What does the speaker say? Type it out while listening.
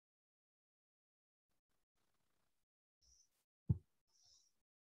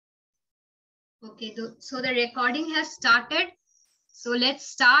Okay, so the recording has started. So let's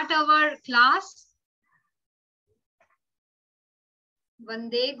start our class.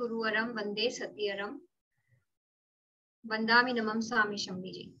 Vande Guruvaram, Vande Satyaram, Vandami Namam Sami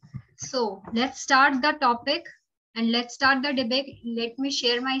Shambhiji. So let's start the topic and let's start the debate. Let me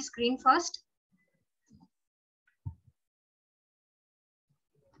share my screen first.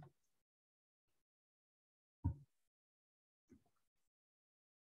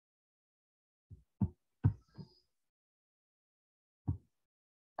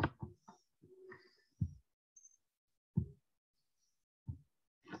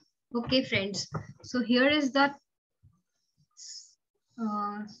 Okay, friends. So here is the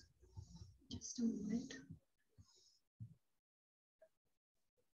just a minute.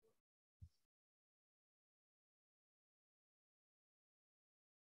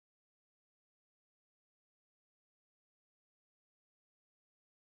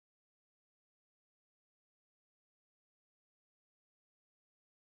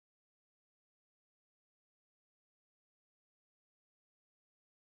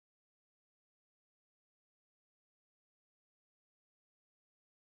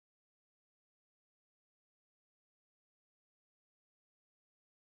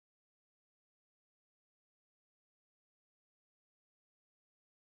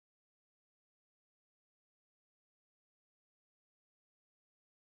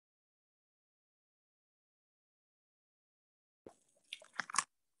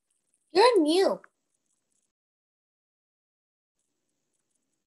 You're new.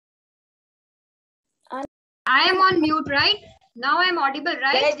 I am on mute, right? Now I'm audible,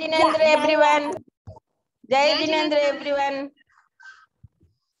 right? Jai Jinendra, everyone. Jai Jinendra, everyone.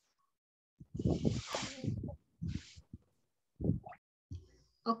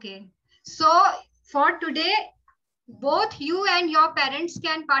 Okay. So for today, both you and your parents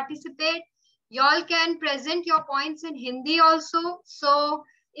can participate. Y'all can present your points in Hindi also. So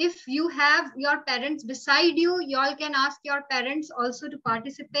if you have your parents beside you, y'all can ask your parents also to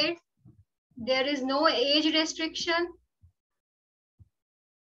participate. There is no age restriction.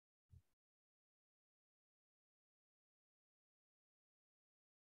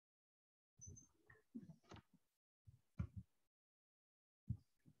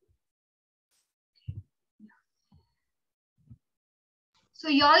 So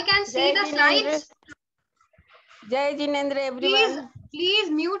y'all can see the slides. Jai Jinendra, everyone. Please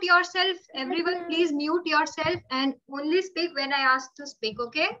mute yourself. Everyone, please mute yourself and only speak when I ask to speak,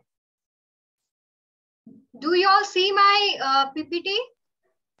 okay? Do you all see my PPT?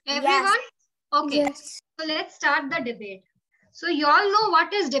 Everyone? Yes. Okay. Yes. So let's start the debate. So you all know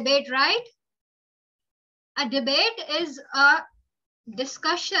what is debate, right? A debate is a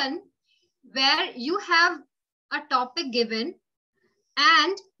discussion where you have a topic given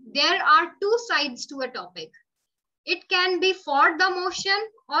and there are two sides to a topic. It can be for the motion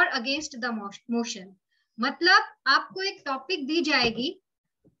or against the motion. मतलब आपको एक topic दी जाएगी,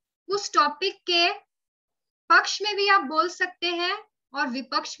 उस topic के पक्ष में भी आप बोल सकते हैं और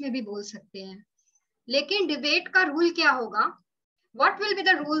विपक्ष में भी बोल सकते हैं. लेकिन डिबेट का रूल क्या होगा? What will be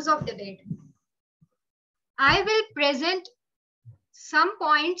the rules of debate? I will present some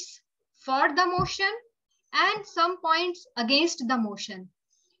points for the motion and some points against the motion.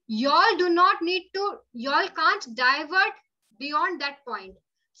 Y'all do not need to, y'all can't divert beyond that point.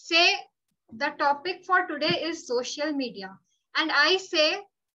 Say the topic for today is social media. And I say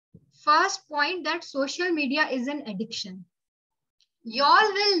first point that social media is an addiction.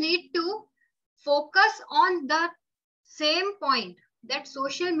 Y'all will need to focus on the same point that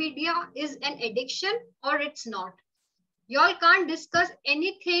social media is an addiction or it's not. Y'all can't discuss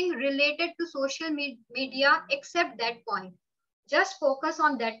anything related to social media except that point. Just focus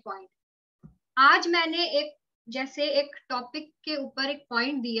on that point. आज मैंने एक topic के ऊपर एक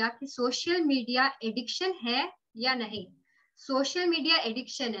point दिया कि social media addiction है या नहीं. सोशल मीडिया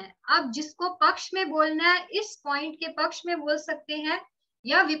एडिक्शन है. अब जिसको पक्ष में बोलना है इस पॉइंट के पक्ष में बोल सकते हैं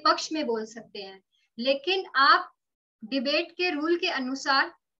या विपक्ष में बोल सकते हैं. लेकिन आप डिबेट के रूल के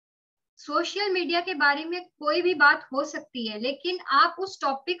अनुसार सोशल मीडिया के बारे में कोई भी बात हो सकती है, लेकिन आप उस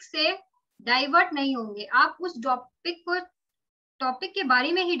टॉपिक से डाइवर्ट नहीं होंगे. आप उस टॉपिक के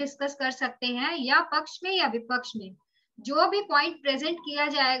बारे में ही डिस्कस कर सकते हैं या पक्ष में या विपक्ष में. जो भी पॉइंट प्रेजेंट किया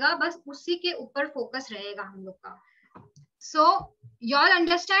जाएगा बस उसी के ऊपर फोकस रहेगा हम लोग का. सो y'all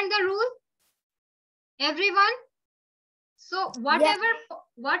understand the rule? Everyone? So whatever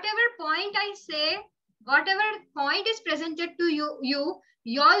point I say, whatever point is presented to you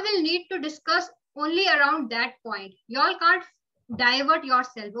y'all will need to discuss only around that point. Y'all can't divert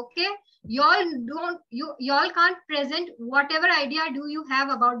yourself. Okay, y'all can't present whatever idea do you have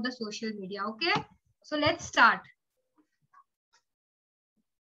about the social media. Okay, so let's start.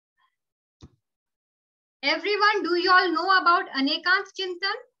 Everyone, do you all know about Anekant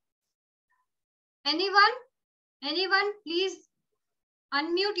Chintan? Anyone, please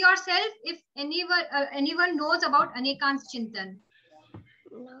unmute yourself if anyone knows about Anekant Chintan.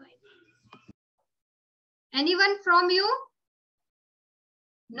 No. Anyone from you?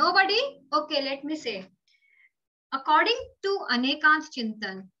 Nobody? Okay, let me say. According to Anekant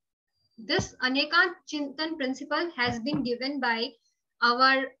Chintan, this Anekant Chintan principle has been given by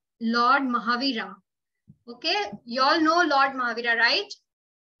our Lord Mahavira. Okay, you all know Lord Mahavira, right?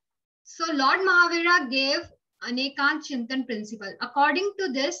 So Lord Mahavira gave Anekant Chintan principle. According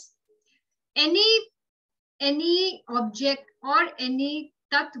to this, any object or any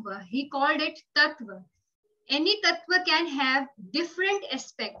tattva, he called it tattva. Any tattva can have different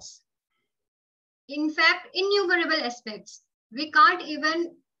aspects. In fact, innumerable aspects. We can't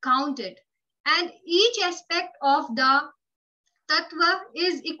even count it. And each aspect of the tattva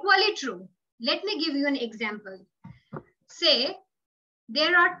is equally true. Let me give you an example. Say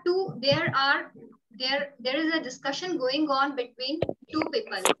there is a discussion going on between two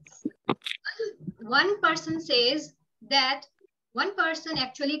people. One person says that one person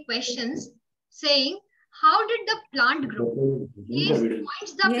actually questions saying, how did the plant grow? He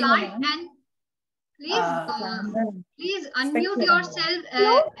points the plant and please unmute yourself.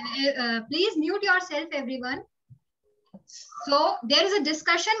 Please mute yourself, everyone. So there is a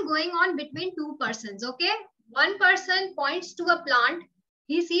discussion going on between two persons. Okay, one person points to a plant.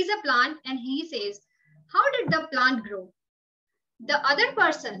 He sees a plant and he says, how did the plant grow? The other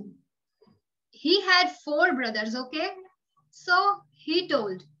person, he had 4 brothers. Okay, so he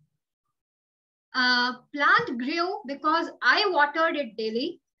told, plant grew because I watered it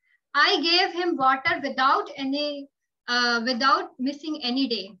daily. I gave him water without missing any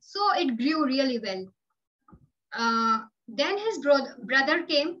day. So it grew really well. Then his brother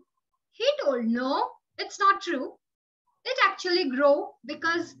came. He told, no, it's not true. It actually grew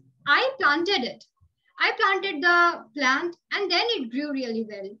because I planted it. I planted the plant and then it grew really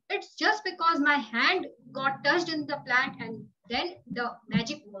well. It's just because my hand got touched in the plant and then the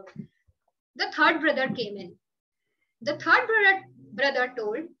magic worked. The third brother came in. The third brother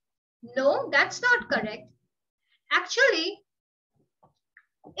told, no, that's not correct. Actually,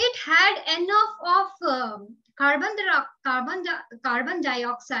 it had enough of carbon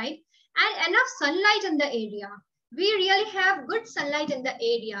dioxide and enough sunlight in the area. We really have good sunlight in the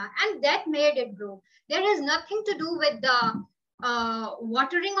area and that made it grow. There is nothing to do with the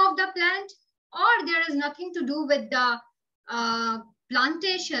watering of the plant, or there is nothing to do with the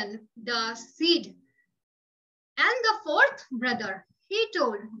plantation, the seed. And the fourth brother, he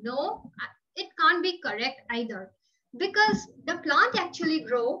told, no, it can't be correct either, because the plant actually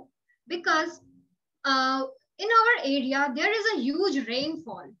grow because in our area there is a huge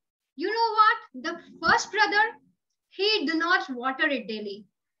rainfall. You know what? The first brother, he do not water it daily.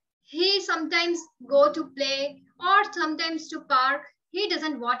 He sometimes go to play or sometimes to park. He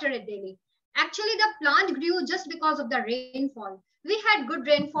doesn't water it daily. Actually, the plant grew just because of the rainfall. We had good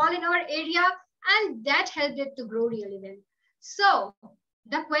rainfall in our area and that helped it to grow really well. So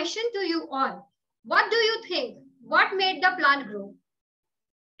the question to you all, what do you think? What made the plant grow?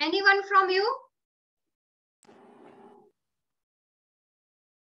 Anyone from you?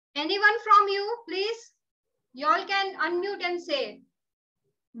 Anyone from you, please? You all can unmute and say,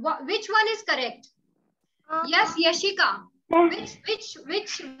 which one is correct? Yes, Yashika. Which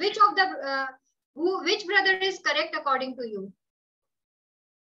brother is correct according to you?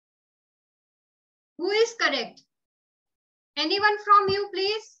 Who is correct? Anyone from you,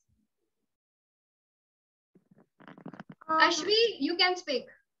 please? Tashvi, you can speak.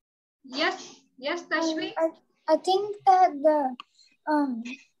 Yes, Tashvi. I think that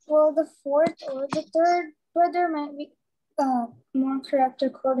the fourth or the third brother might be more correct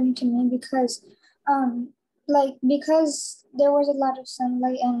according to me, because because there was a lot of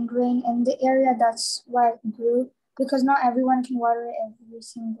sunlight and rain in the area, that's why it grew, because not everyone can water it every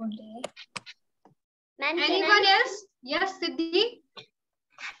single day. Anyone else? Yes, Siddhi.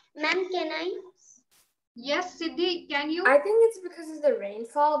 Ma'am, can I? Yes, Siddhi, can you? I think it's because of the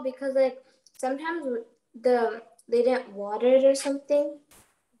rainfall, because like sometimes they didn't water it or something.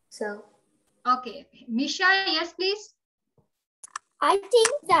 So. Okay. Misha, yes, please. I think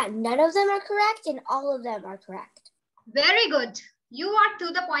that none of them are correct and all of them are correct. Very good. You are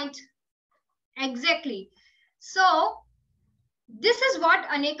to the point. Exactly. So this is what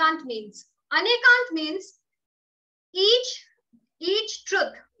Anekant means. Anekant means each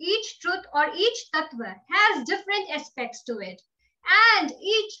truth or each tattva has different aspects to it. And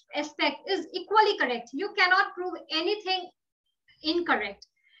each aspect is equally correct. You cannot prove anything incorrect.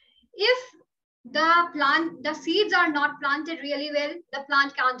 If the seeds are not planted really well, the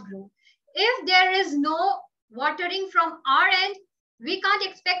plant can't grow. If there is no watering from our end, we can't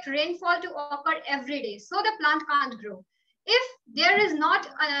expect rainfall to occur every day. So the plant can't grow. If there is not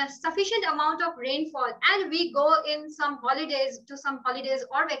a sufficient amount of rainfall and we go in to some holidays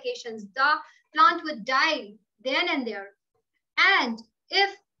or vacations, the plant would die then and there. And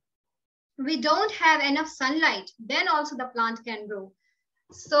if we don't have enough sunlight, then also the plant can grow.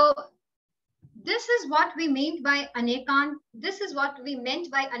 So this is what we meant by Anekant. This is what we meant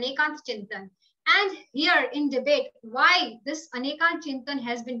by Anekant Chintan. And here in debate, why this Anekant Chintan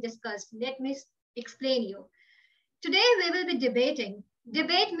has been discussed. Let me explain you. Today we will be debating.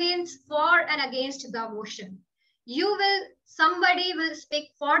 Debate means for and against the motion. Somebody will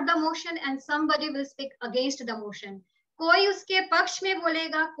speak for the motion and somebody will speak against the motion. कोई उसके पक्ष में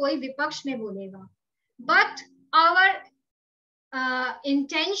बोलेगा, कोई विपक्ष में बोलेगा. But our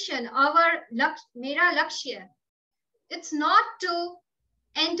intention, mera lakshya, it's not to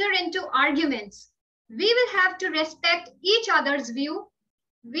enter into arguments. We will have to respect each other's view.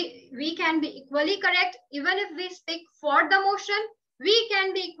 We can be equally correct even if we speak for the motion. We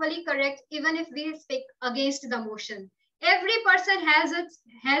can be equally correct even if we speak against the motion. Every person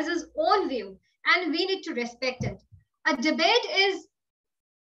has his own view and we need to respect it. A debate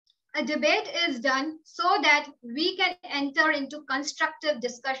is done so that we can enter into constructive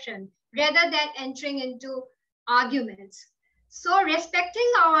discussion rather than entering into arguments. So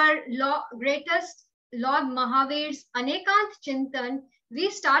respecting our greatest Lord Mahavir's Anekant Chintan,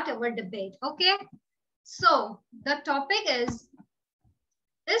 we start our debate, okay? So the topic is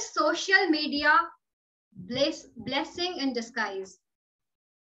social media blessing in disguise?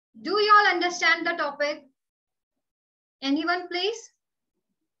 Do you all understand the topic? Anyone, please?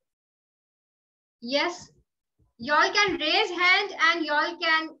 Yes, y'all can raise hand and y'all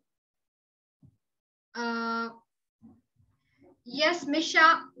can, yes,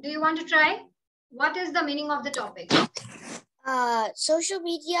 Misha, do you want to try? What is the meaning of the topic? Social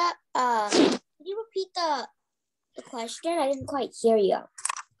media, can you repeat the question? I didn't quite hear you.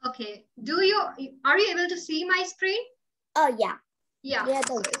 Okay, are you able to see my screen? Oh, yeah. Yeah,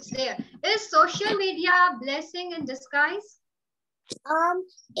 so it's there. Is social media blessing in disguise?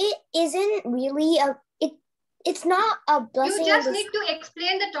 It isn't really it's not a blessing. You just need to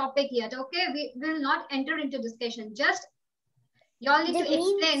explain the topic yet, okay? We will not enter into discussion. Just y'all need to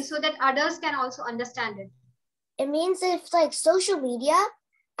explain so that others can also understand it. It means if like social media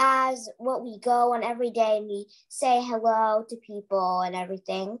as what we go on every day and we say hello to people and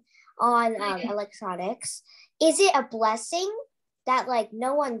everything on electronics, is it a blessing that like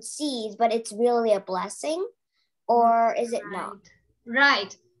no one sees, but it's really a blessing? Or is it not?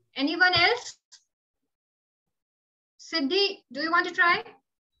 Right. Anyone else? Siddhi, do you want to try?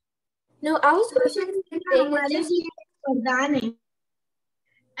 No, I was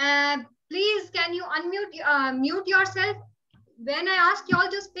please, can you mute yourself? When I ask you all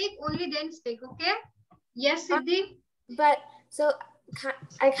to speak, only then speak, okay? Yes, Siddhi? But, so,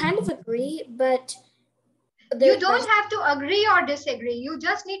 I kind of agree, but... You don't have to agree or disagree. You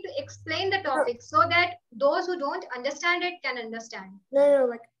just need to explain the topic so that those who don't understand it can understand. No,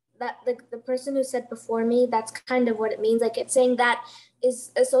 like that the person who said before me, that's kind of what it means. Like it's saying that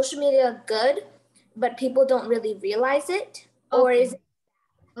is social media good, but people don't really realize it? Okay. Or is it?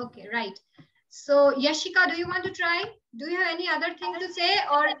 Okay, right. So Yashika, do you want to try? Do you have any other thing to say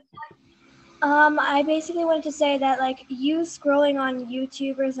or? I basically wanted to say that like you scrolling on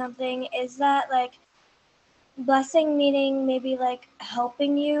YouTube or something, is that like blessing meaning maybe like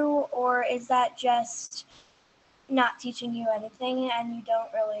helping you, or is that just not teaching you anything and you don't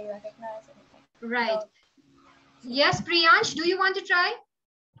really recognize anything? Right. So, yes, Priyansh, do you want to try?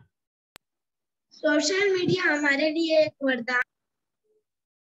 Social media हमारे लिए एक वरदान.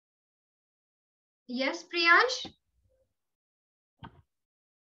 Yes, Priyansh.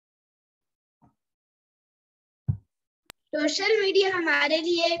 Social media हमारे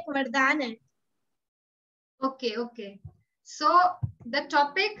लिए एक वरदान है. Okay. So the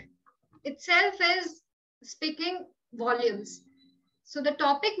topic itself is speaking volumes. So the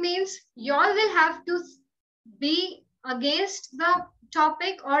topic means y'all will have to be against the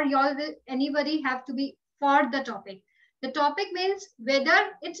topic or anybody have to be for the topic. The topic means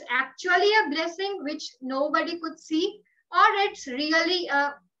whether it's actually a blessing which nobody could see, or it's really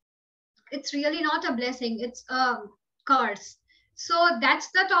not a blessing, it's a curse. So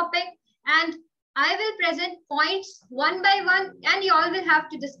that's the topic. And I will present points one by one and you all will have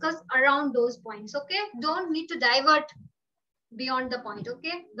to discuss around those points. Okay. Don't need to divert beyond the point.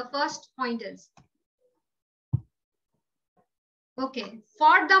 Okay. The first point is, okay,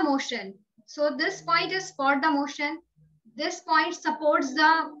 for the motion. So this point is for the motion. This point supports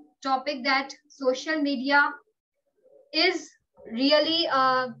the topic that social media is really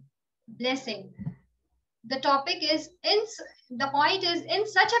a blessing. The topic is the point is in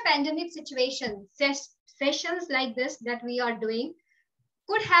such a pandemic situation, sessions like this that we are doing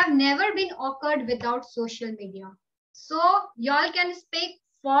could have never been occurred without social media. So y'all can speak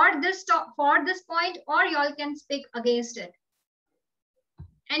for this point or y'all can speak against it.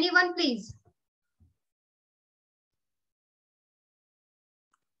 Anyone, please.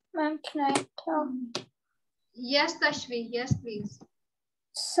 Ma'am, can I tell? Yes, Tashvi. Yes, please.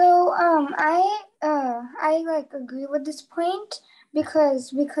 So I like agree with this point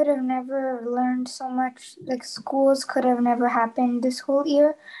because we could have never learned so much. Like schools could have never happened this whole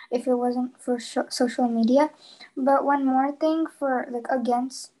year if it wasn't for social media. But one more thing for like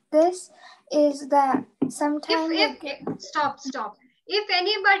against this is that sometimes stop. If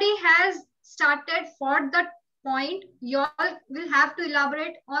anybody has started for the point, y'all will have to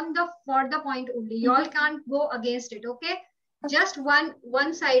elaborate on the for the point only. Y'all can't go against it. Okay. Just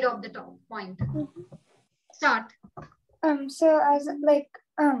one side of the top point. Start. So as like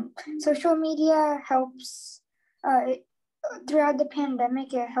social media helps throughout the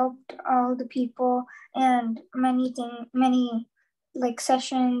pandemic, it helped all the people, and many like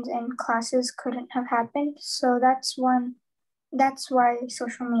sessions and classes couldn't have happened. So that's why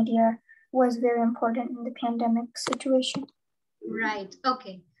social media was very important in the pandemic situation. Right.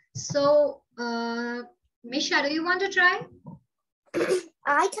 Okay. So Misha, do you want to try?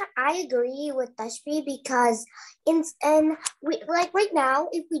 I agree with Tashvi because we like right now,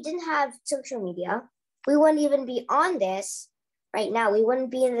 if we didn't have social media, we wouldn't even be on this right now. We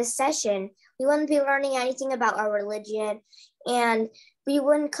wouldn't be in this session. We wouldn't be learning anything about our religion, and we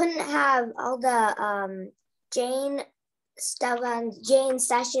couldn't have all the Jane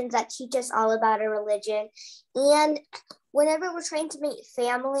sessions that teach us all about our religion. And whenever we're trying to meet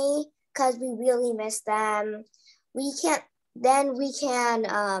family, because we really miss them, we can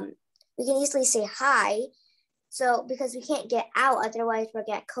easily say hi. So because we can't get out, otherwise we'll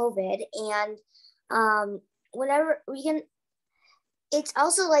get COVID. And whenever we can, it's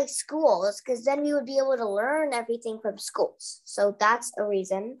also like schools, because then we would be able to learn everything from schools. So that's a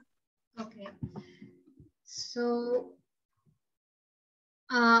reason. Okay. So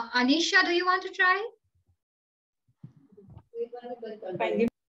Anisha, do you want to try?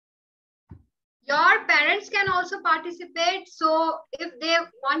 Your parents can also participate. So if they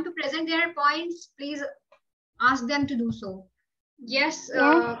want to present their points, please ask them to do so. Yes.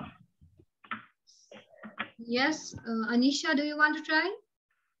 Yes. Anisha, do you want to try?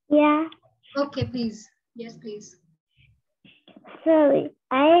 Yeah. Okay, please. Yes, please. So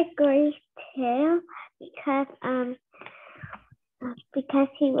I agree too because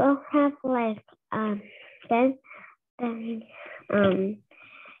he will have like then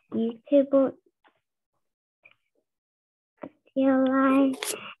YouTube will feel like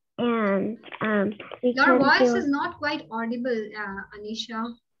and your voice is not quite audible,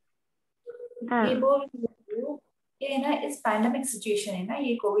 Anisha. ये ना इस pandemic situation है ना,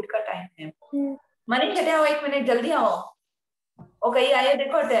 ये Covid का time है. मनीष हटे आओ, 1 मिनट जल्दी आओ. ओ कहीं आए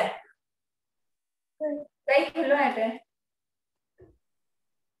देखो हटे, कहीं खुलो हटे.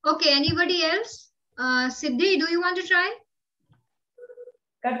 Okay, anybody else? Siddhi, do you want to try?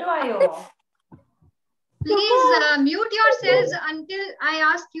 कटो आयो. Please mute yourselves until I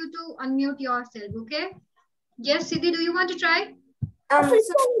ask you to unmute yourself. Okay. Yes, Siddhi, do you want to try?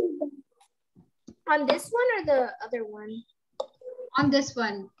 On this one or the other one? On this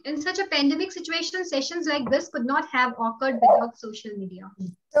one. In such a pandemic situation, sessions like this could not have occurred without social media.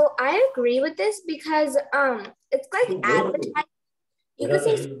 So I agree with this because it's like advertising. You could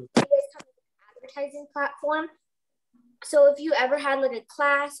say social media is kind of an advertising platform. So if you ever had like a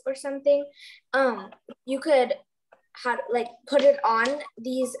class or something, you could put it on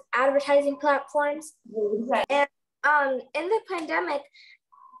these advertising platforms. And in the pandemic,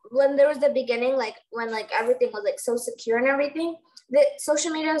 when there was the beginning, like when like everything was like so secure and everything, the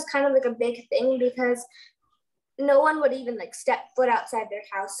social media was kind of like a big thing because no one would even like step foot outside their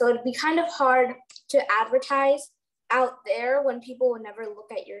house. So it'd be kind of hard to advertise out there when people would never look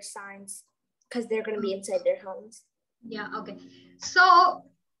at your signs because they're going to be inside their homes. Yeah, okay. So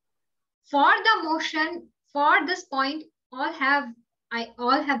for the motion, for this point, all have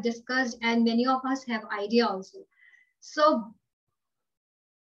discussed and many of us have idea also. So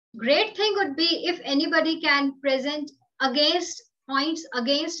Great thing would be if anybody can present against points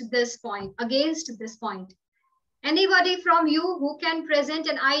against this point, Anybody from you who can present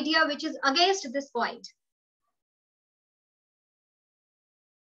an idea which is against this point?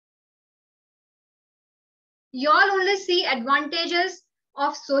 You all only see advantages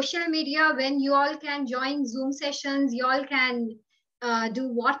of social media when you all can join Zoom sessions, you all can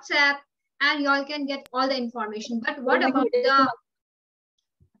do WhatsApp, and you all can get all the information. But what about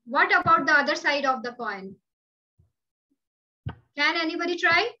the other side of the coin? Can anybody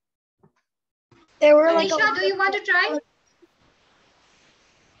try? There were Anisha, do you want to try?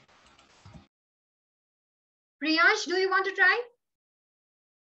 Priyansh, do you want to try?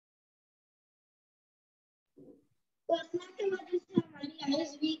 Corona की वजह से हमारी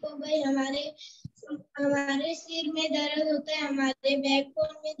eyes week हो गई, हमारे सिर में दर्द होता है, हमारे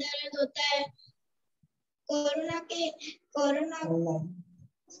बैकबोन में दर्द होता है। Corona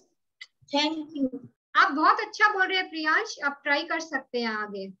thank you. आप बहुत अच्छा बोल रहे हैं प्रियांश, आप ट्राई कर सकते हैं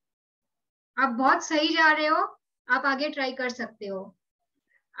आगे, आप बहुत सही जा रहे हो, आप आगे ट्राई कर सकते हो।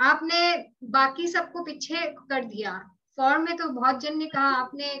 आपने बाकी सबको पीछे कर दिया, फॉर्म में तो बहुत जन ने कहा,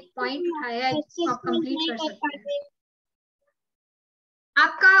 आपने एक पॉइंट उठाया है जिसको आप कंप्लीट कर सकते हैं।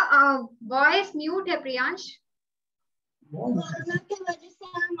 आपका वॉइस म्यूट है प्रियांश। कोरोना की वजह से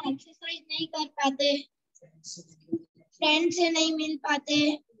हम एक्सरसाइज नहीं कर पाते, फ्रेंड से नहीं मिल पाते,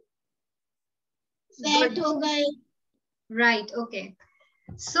 फैट हो गए। Right, okay.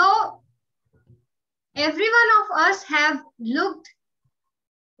 So every one of us have looked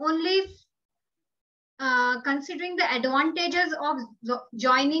only considering the advantages of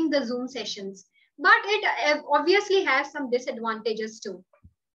joining the Zoom sessions, but it obviously has some disadvantages too.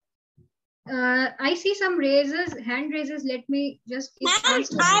 I see some hand raises. Let me just. Ma'am,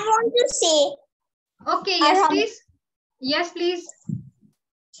 I want to say. Okay, yes, please. Yes, please.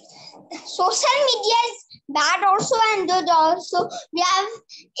 Social media is bad also and good also. We have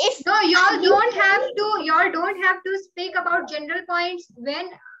y'all don't have to speak about general points. When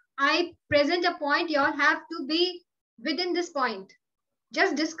I present a point, y'all have to be within this point.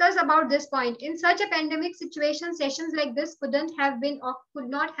 Just discuss about this point. In such a pandemic situation, sessions like this could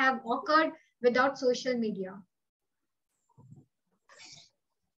not have occurred without social media.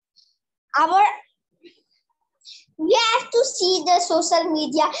 We have to see the social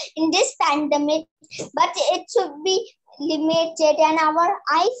media in this pandemic, but it should be limited, and our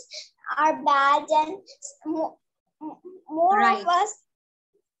eyes are bad, and more of us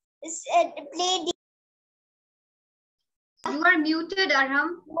play. You are muted,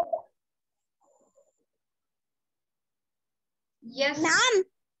 Arham. Yes. Ma'am.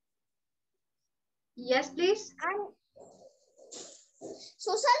 Yes, please. And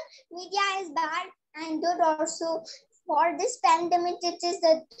social media is bad and good also. For this pandemic, it is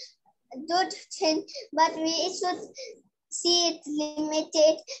a good thing, but we should see it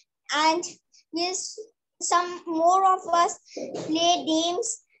limited, and some more of us play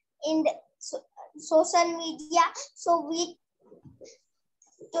games in the social media, so we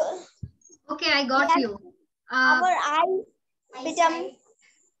okay, I got you. Our eyes become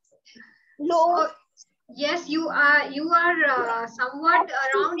low. Yes, you are somewhat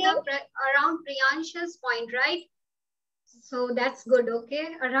around Priyansh's point, right? So that's good.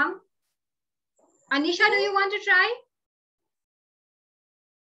 Okay, Aram. Anisha, do you want to try?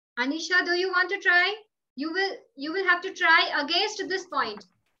 Anisha, do you want to try? You will have to try against this point,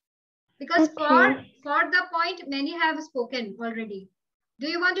 because for the point many have spoken already. Do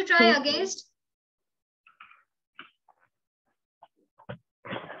you want to try against?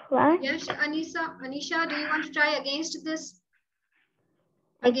 What? Yes, Anisha, do you want to try against this?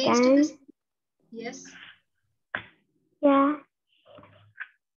 This? Yes. Yeah.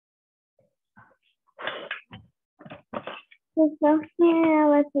 The software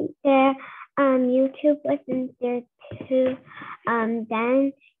wasn't there. YouTube wasn't there too.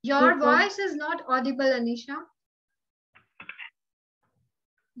 Then your voice is not audible, Anisha.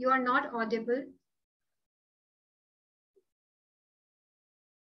 You are not audible.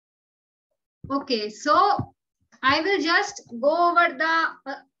 Okay, so I will just go over the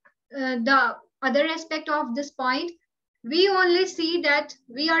other aspect of this point. We only see that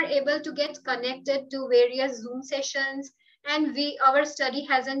we are able to get connected to various Zoom sessions, and our study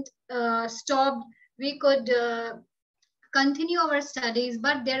hasn't stopped. We could continue our studies,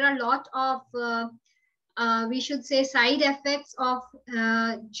 but there are a lot of we should say side effects of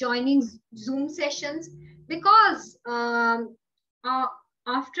joining Zoom sessions, because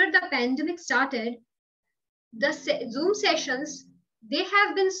after the pandemic started, the Zoom sessions, they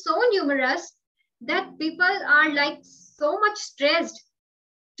have been so numerous that people are like so much stressed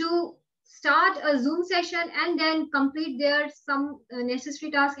to start a Zoom session and then complete their some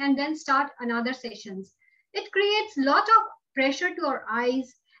necessary task and then start another sessions. It creates a lot of pressure to our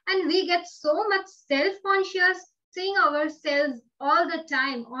eyes, and we get so much self-conscious, seeing ourselves all the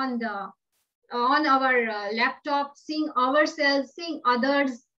time on our laptop, seeing ourselves, seeing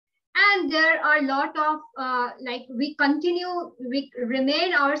others. And there are a lot of like we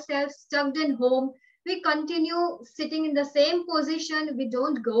remain ourselves stuck in home. We continue sitting in the same position. We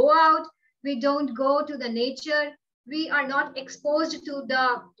don't go out. We don't go to the nature. We are not exposed to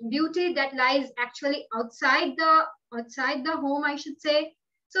the beauty that lies actually outside the home, I should say.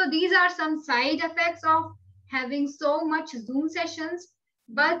 So these are some side effects of having so much Zoom sessions.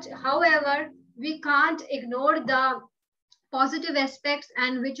 But however, we can't ignore the positive aspects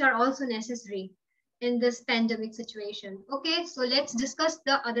and which are also necessary in this pandemic situation. Okay, so let's discuss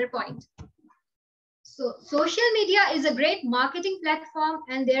the other point. So social media is a great marketing platform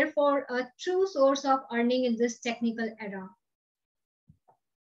and therefore a true source of earning in this technical era.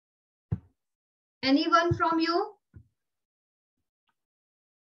 Anyone from you?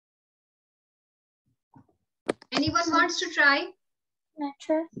 Anyone wants to try? Not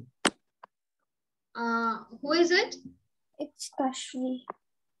sure. Who is it? It's Ashli.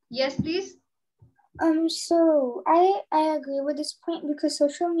 Yes, please. So I agree with this point because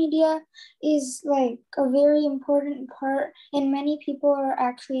social media is like a very important part, and many people are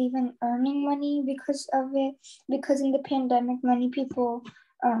actually even earning money because of it. Because in the pandemic, many people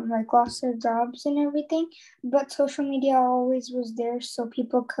like lost their jobs and everything, but social media always was there, so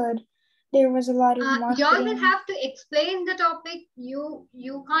people could. There was a lot of marketing. Y'all will have to explain the topic. You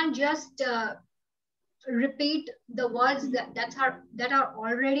can't just repeat the words that are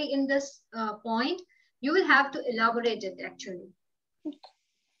already in this point. You will have to elaborate it actually.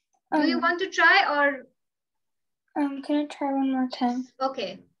 Do you want to try or? Can I try one more time?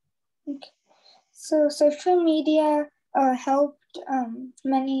 Okay. So social media helped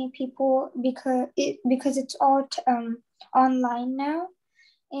many people because it's all online now,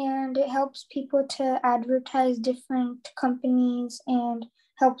 and it helps people to advertise different companies and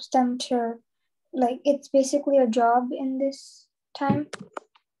helps them to, like, it's basically a job in this time.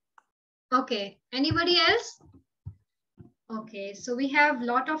 Okay, anybody else? Okay, so we have a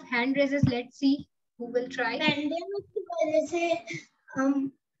lot of hand raises. Let's see who will try. Pandemic की वजह से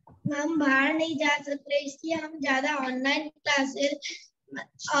हम बाहर नहीं जा सकते, इसलिए हम ज्यादा ऑनलाइन क्लासेस,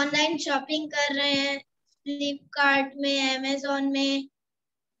 ऑनलाइन शॉपिंग कर रहे हैं फ्लिपकार्ट में, अमेज़न में.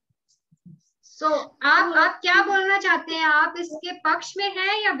 So आप क्या बोलना चाहते हैं? आप इसके पक्ष में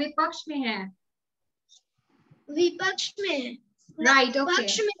हैं या विपक्ष में हैं? विपक्ष में. Right, okay.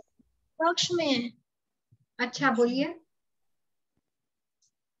 पक्ष में. अच्छा, बोलिए.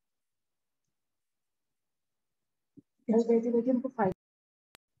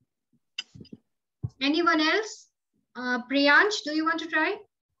 Anyone else? Priyansh, do you want to try?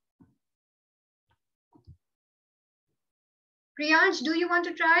 Priyansh, do you want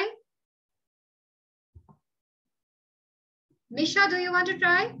to try? Misha, do you want to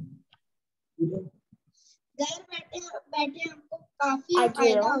try? घर बैठे हमको काफी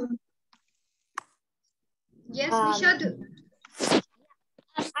फायदा होता है. Yes, Misha,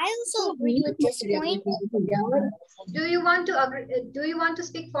 I also agree with this point. Do you want to agree? Do you want to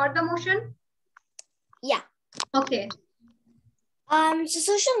speak for the motion? Yeah. Okay. So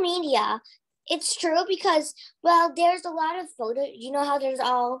social media, it's true because, well, there's a lot of you know how there's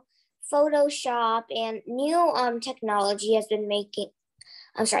all Photoshop and new technology has been making.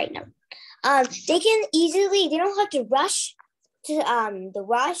 I'm sorry, no. They can easily, they don't have to rush to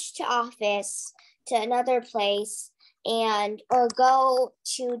office to another place or go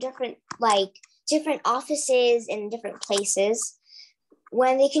to different offices in different places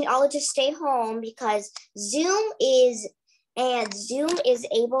when they can all just stay home because Zoom is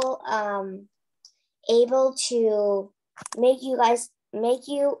able to make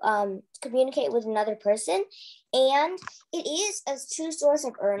you communicate with another person, and it is a true source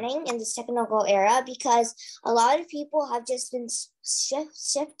of earning in this technical era because a lot of people have just been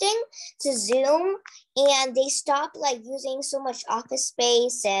shifting to Zoom and they stop using so much office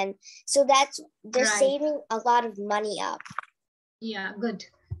space, and so they're saving a lot of money up. Yeah, good.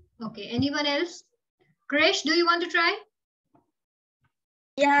 Okay, anyone else? Krish, do you want to try?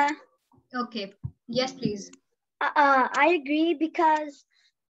 Yeah. Okay, yes, please. I agree because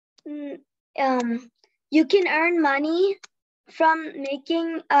you can earn money from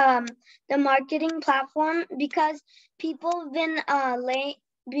making the marketing platform because people have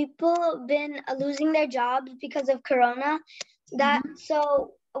been losing their jobs because of Corona.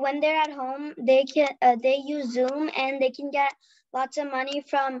 So when they're at home, they use Zoom and they can get lots of money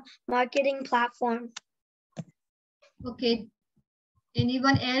from marketing platforms. Okay.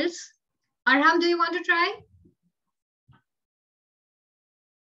 Anyone else? Arham, do you want to try?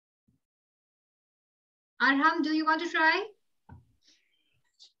 Arham, do you want to try?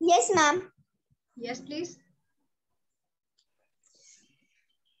 Yes, ma'am. Yes, please.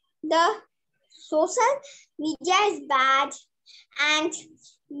 The social media is bad and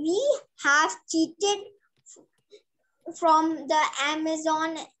we have cheated from the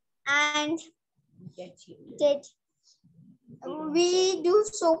Amazon and did we do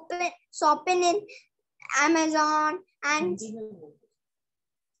shopping in Amazon and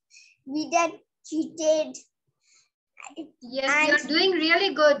we did cheated. Yes, you are doing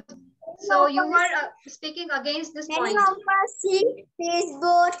really good. So you are speaking against this point. Many of us see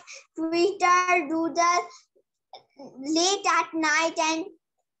Facebook, Twitter, do that late at night and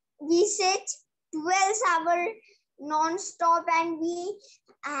we sit 12 hours non-stop and we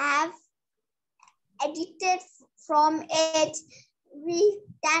have addicted from it. We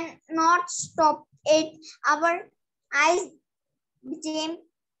cannot stop it. Our eyes became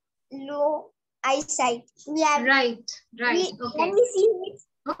low eyesight. We have right. Okay. When we see it.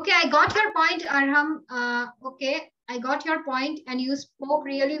 Okay, I got your point, Arham. Okay, I got your point, and you spoke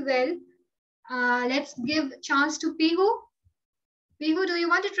really well. Let's give chance to Pihu. Pihu, do you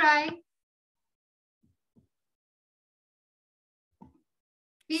want to try?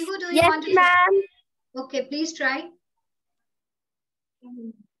 Pihu, do you want to try? Yes, ma'am. Okay, please try.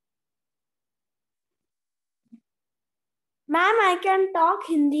 Ma'am, I can talk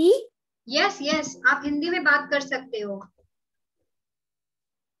Hindi. Yes, yes, आप हिंदी में बात कर सकते हो.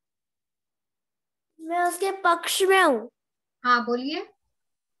 मैं उसके पक्ष में हूँ. हाँ, बोलिए.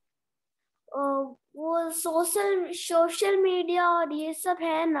 वो सोशल मीडिया और ये सब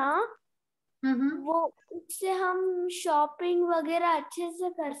है ना, वो उससे हम शॉपिंग वगैरह अच्छे से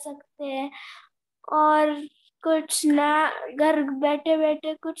कर सकते हैं और कुछ नया घर बैठे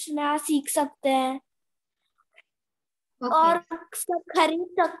बैठे कुछ नया सीख सकते हैं. और सब खरीद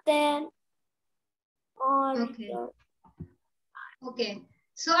सकते हैं. और Okay,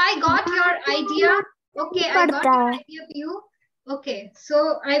 so I got your idea. Okay, I got your idea, Pihu. Okay,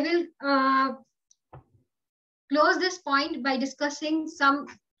 so I will close this point by discussing some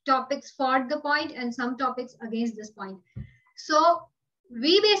topics for the point and some topics against this point. So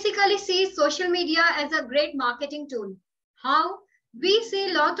we basically see social media as a great marketing tool. How? We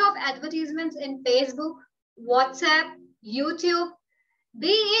see a lot of advertisements in Facebook, WhatsApp, YouTube, be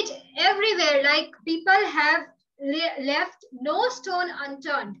it everywhere. Like people have left no stone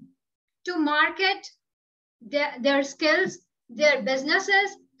unturned to market their skills, their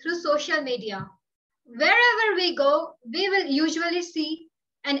businesses through social media. Wherever we go, we will usually see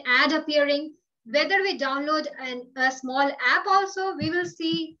an ad appearing. Whether we download a small app also, we will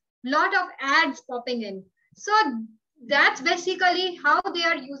see a lot of ads popping in. So that's basically how they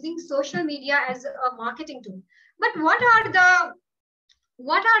are using social media as a marketing tool. But what are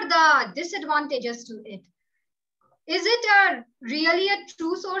the disadvantages to it? Is it really a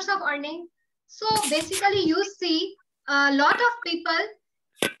true source of earning? So basically you see a lot of people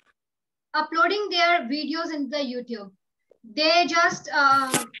uploading their videos in the YouTube. They just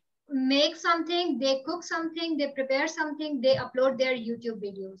make something, they cook something, they prepare something, they upload their YouTube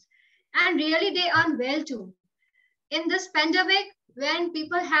videos. And really they earn well too. In this pandemic, when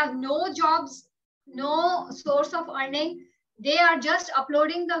people have no jobs, no source of earning, they are just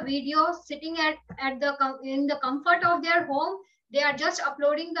uploading the video, sitting in the comfort of their home. They are just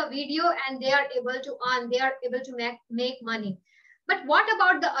uploading the video and they are able to earn, they are able to make money. But what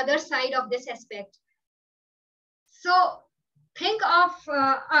about the other side of this aspect? So think of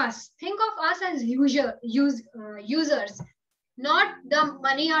us as users, not the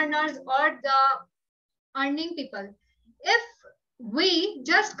money earners or the earning people. If we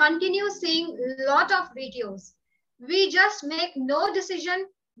just continue seeing a lot of videos, we just make no decision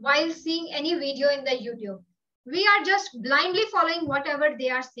while seeing any video in the YouTube. We are just blindly following whatever they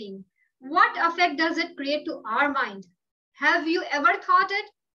are seeing. What effect does it create to our mind? Have you ever thought it?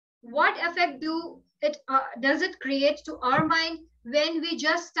 What effect does it create to our mind when we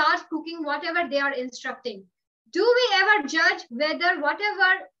just start cooking whatever they are instructing? Do we ever judge whether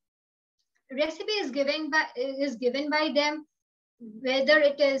whatever recipe is given by them, whether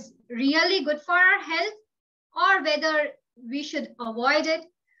it is really good for our health or whether we should avoid it?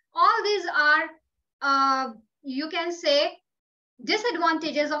 All these are, you can say,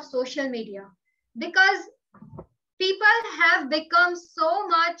 disadvantages of social media, because people have become so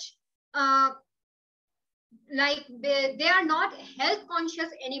much like they are not health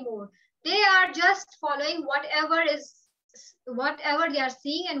conscious anymore. They are just following whatever they are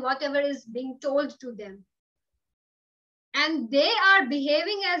seeing and whatever is being told to them. And they are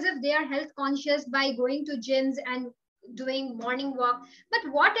behaving as if they are health conscious by going to gyms and doing morning walk.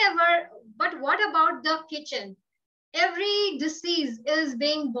 But what about the kitchen? Every disease is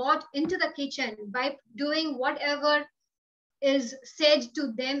being brought into the kitchen by doing whatever is said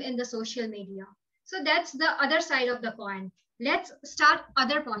to them in the social media. So that's the other side of the coin. Let's start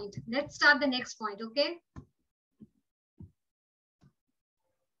other point. Let's start the next point, okay?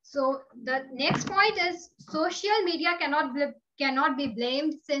 So the next point is social media cannot be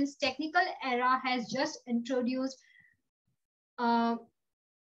blamed since technical era has just introduced a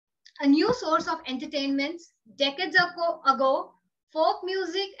new source of entertainment. Decades ago, folk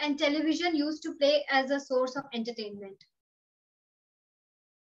music and television used to play as a source of entertainment.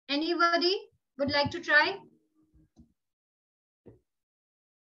 Anybody would like to try?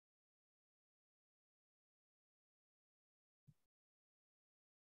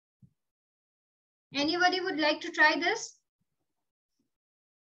 Anybody would like to try this?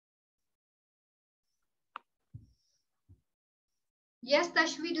 Yes,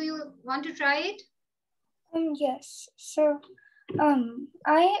 Tashvi, do you want to try it? Yes. So,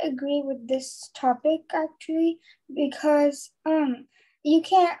 I agree with this topic actually, because you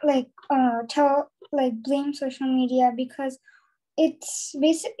can't blame social media, because it's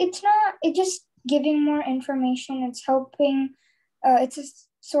just giving more information. It's helping. It's a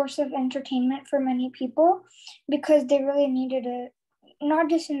source of entertainment for many people, because they really needed it, not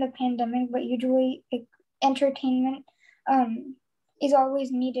just in the pandemic, but usually entertainment is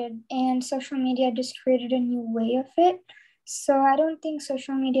always needed, and social media just created a new way of it. So I don't think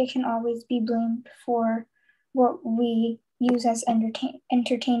social media can always be blamed for what we use as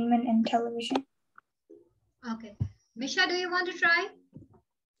entertainment and television. Okay. Misha, do you want to try?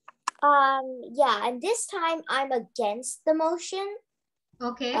 Yeah, and this time I'm against the motion.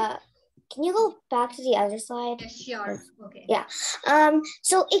 Okay. Can you go back to the other slide? Yes, sure. Okay. Yeah.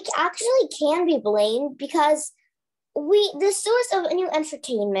 So it actually can be blamed, because the source of new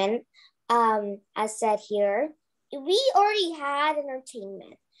entertainment, as said here, we already had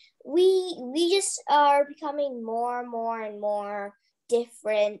entertainment. We just are becoming more and more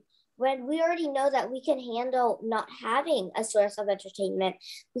different, when we already know that we can handle not having a source of entertainment.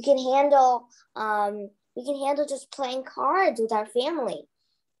 We can handle just playing cards with our family,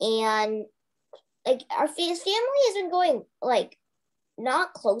 and like our family isn't going like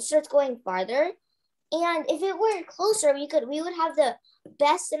not closer, it's going farther. And if it were closer, we would have the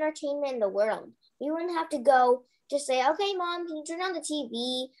best entertainment in the world. We wouldn't have to go just say, okay, Mom, can you turn on the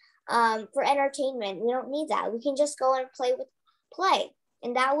TV for entertainment? We don't need that. We can just go and play.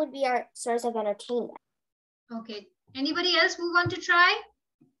 And that would be our source of entertainment. Okay. Anybody else who want to try?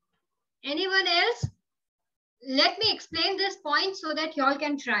 Anyone else? Let me explain this point so that y'all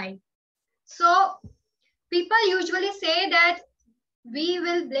can try. So people usually say that we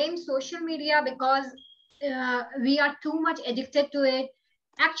will blame social media because we are too much addicted to it.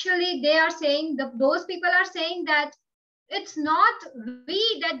 Actually, they are saying, those people are saying that it's not we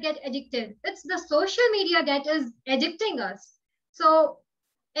that get addicted. It's the social media that is addicting us. So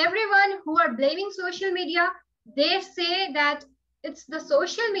everyone who are blaming social media, they say that it's the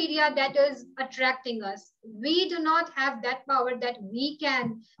social media that is attracting us. We do not have that power that we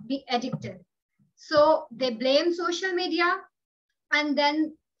can be addicted. So they blame social media, and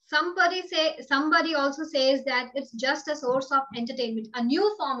then somebody also says that it's just a source of entertainment, a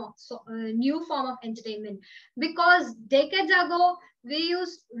new form of entertainment. Because decades ago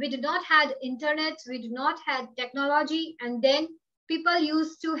we did not have internet, we did not have technology, and then people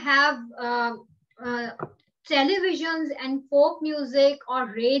used to have televisions and folk music or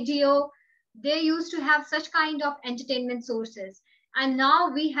radio. They used to have such kind of entertainment sources, and now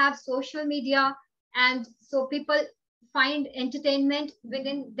we have social media, and so people find entertainment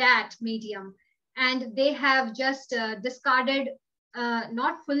within that medium, and they have just discarded,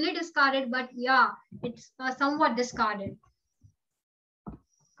 not fully discarded, but yeah, it's somewhat discarded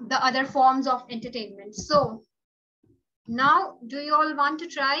the other forms of entertainment. So now, do you all want to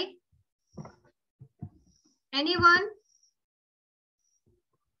try? Anyone?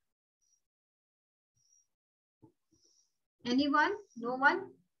 Anyone? No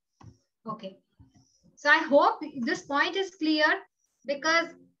one? Okay. So I hope this point is clear, because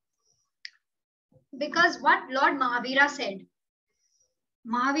what Lord Mahavira said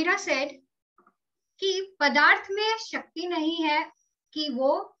कि पदार्थ में शक्ति नहीं है कि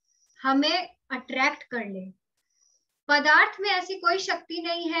वो हमें attract कर ले. पदार्थ में ऐसी कोई शक्ति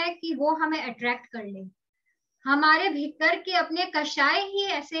नहीं है कि वो हमें अट्रैक्ट कर ले. हमारे भीतर के अपने कषाय ही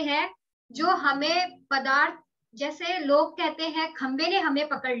ऐसे हैं जो हमें पदार्थ, जैसे लोग कहते हैं खंबे ने हमें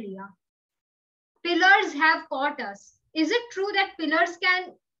पकड़ लिया. Pillars have caught us. Is it true that pillars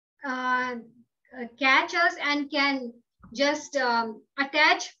can catch us and can just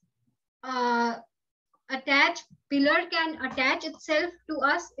attach? Pillar can attach itself to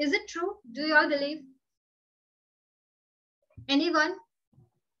us. Is it true? Do you all believe? Anyone?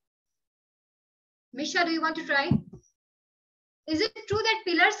 Misha, do you want to try? Is it true that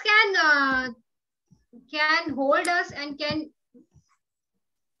pillars can hold us and can?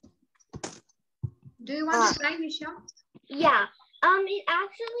 Do you want to try, Misha? Yeah. It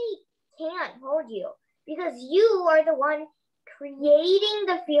actually can't hold you because you are the one creating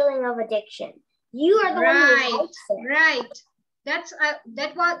the feeling of addiction. You are the one who likes it. Right. That's a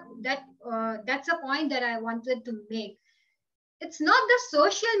point that I wanted to make. It's not the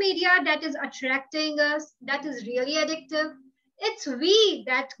social media that is attracting us, that is really addictive. It's we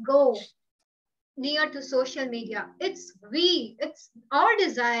that go near to social media. It's our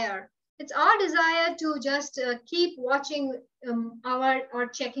desire. It's our desire to just keep watching or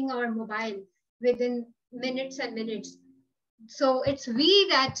checking our mobile within minutes and minutes. So it's we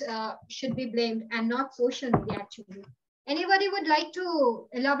that should be blamed and not social media actually. Anybody would like to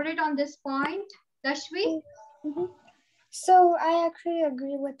elaborate on this point? Tashvi? Mm-hmm. So I actually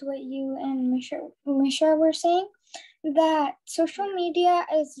agree with what you and Misha were saying, that social media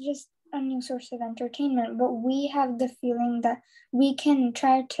is just a new source of entertainment, but we have the feeling that we can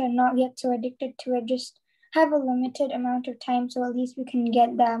try to not get so addicted to it, just have a limited amount of time so at least we can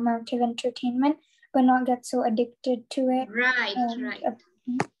get that amount of entertainment, but not get so addicted to it. Right, right.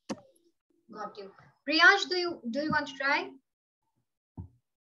 Got you. Priyansh, do you want to try?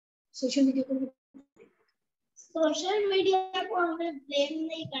 Social media को हमें blame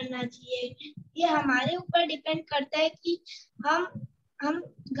नहीं करना चाहिए. ये हमारे ऊपर depend करता है कि हम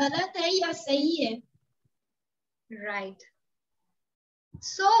गलत है या सही है. Right.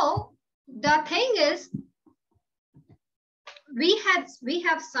 So the thing is, we have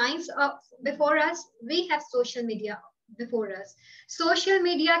science before us. We have social media before us. Social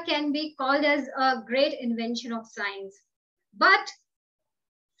media can be called as a great invention of science, but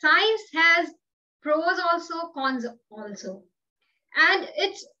science has pros also, cons also. And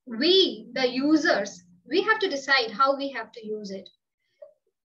it's we, the users, we have to decide how we have to use it.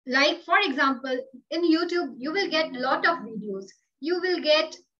 Like, for example, in YouTube, you will get a lot of videos. You will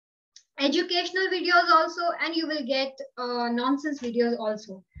get educational videos also, and you will get nonsense videos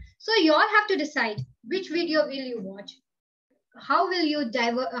also. So you all have to decide which video will you watch. How will you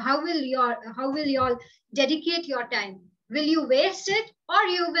all dedicate your time? Will you waste it, or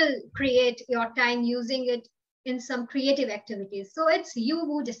you will create your time using it in some creative activities? So it's you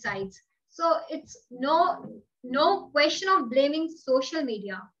who decides. So it's no question of blaming social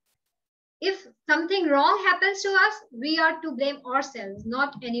media. If something wrong happens to us, we are to blame ourselves,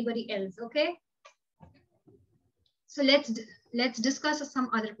 not anybody else. Okay. So let's discuss some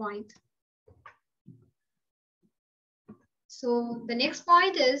other point. So the next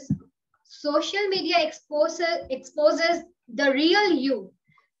point is, social media exposes the real you.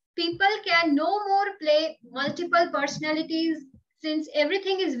 People can no more play multiple personalities since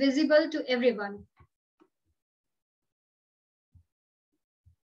everything is visible to everyone.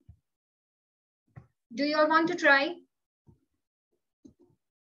 Do you all want to try?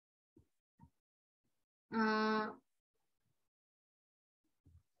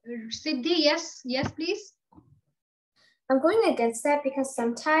 Siddhi, yes, please. I'm going against that because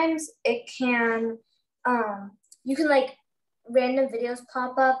sometimes it can, you can like random videos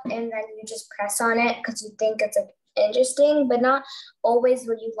pop up and then you just press on it because you think it's like interesting, but not always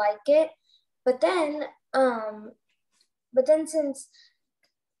would you like it. But then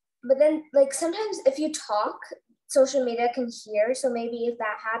like sometimes if you talk, social media can hear. So maybe if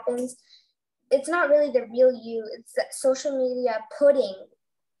that happens, it's not really the real you. It's that social media putting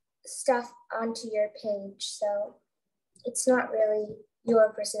stuff onto your page. So it's not really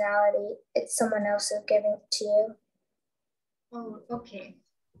your personality. It's someone else who's giving it to you. Oh, okay.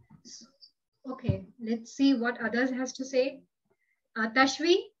 Okay, let's see what others has to say.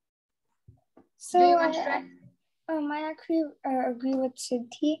 Tashvi? So do you want to try? I actually agree with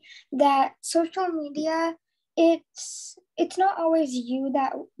Siddhi that social media, it's not always you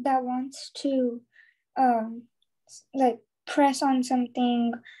that wants to like press on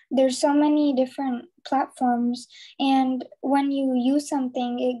something. There's so many different platforms, and when you use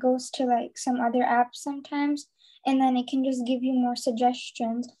something, it goes to like some other apps sometimes, and then it can just give you more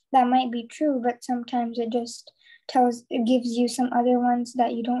suggestions that might be true, but sometimes it just gives you some other ones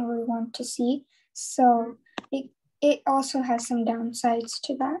that you don't really want to see. So it it also has some downsides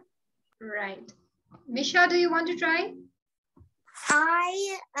to that. Right. Misha, do you want to try?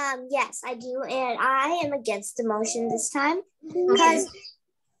 Yes, I do, and I am against the motion this time because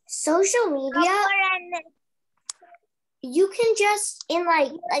social media, you can just in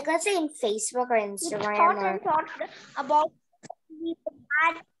like let's say in Facebook or Instagram about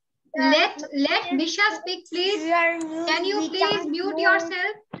let Misha speak, please. Can you please mute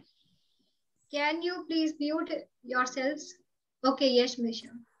yourself? Can you please mute yourselves? Okay, yes, Misha.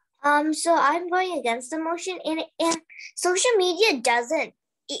 So I'm going against the motion, and social media doesn't.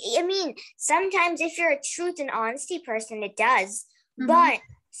 I mean, sometimes if you're a truth and honesty person, it does. But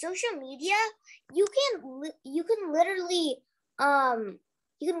social media, you can literally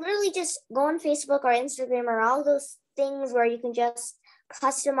just go on Facebook or Instagram or all those things where you can just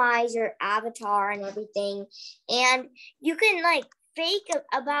customize your avatar and everything, and you can like fake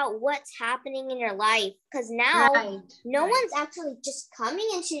about what's happening in your life, because now no one's actually just coming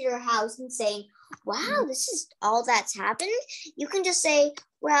into your house and saying, wow, this is all that's happened. You can just say,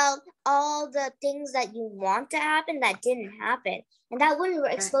 well, all the things that you want to happen that didn't happen, and that wouldn't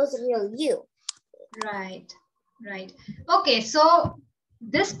expose the real you. Right. Okay, so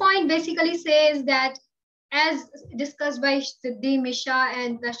this point basically says that, as discussed by Siddhi, Misha,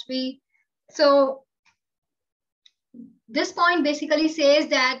 and Tashvi, so this point basically says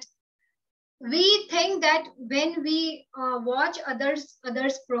that we think that when we watch others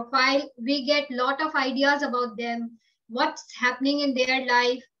profile, we get lot of ideas about them, what's happening in their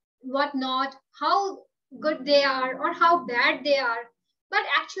life, what not, how good they are or how bad they are. But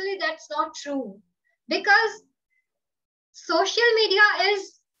actually that's not true, because social media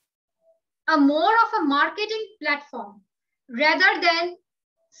is more of a marketing platform rather than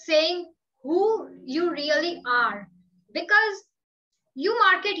saying who you really are. Because you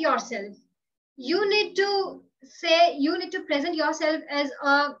market yourself, you need to present yourself as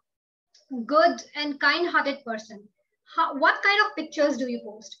a good and kind-hearted person. What kind of pictures do you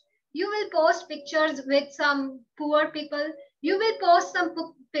post? You will post pictures with some poor people. You will post some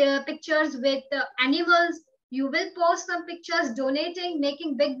pictures with animals. You will post some pictures donating,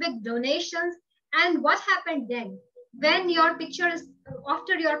 making big donations. And what happened then? When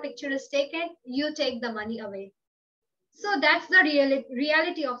after your picture is taken, you take the money away. So that's the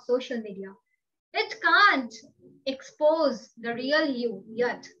reality of social media. It can't expose the real you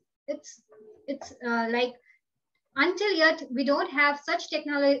yet. It's like until yet we don't have such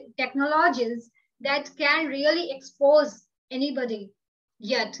technologies that can really expose anybody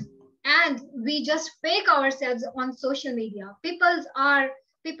yet. And we just fake ourselves on social media. People are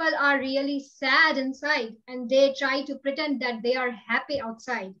really sad inside, and they try to pretend that they are happy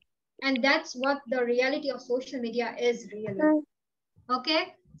outside. And that's what the reality of social media is really.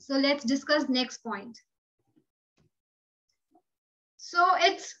 Okay, so let's discuss next point. So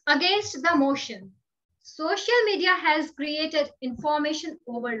it's against the motion. Social media has created information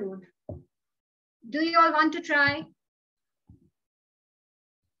overload. Do you all want to try?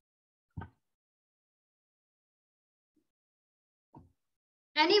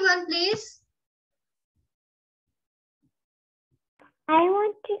 Anyone, please? I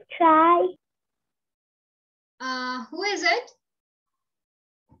want to try. Who is it?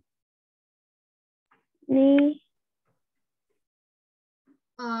 Me.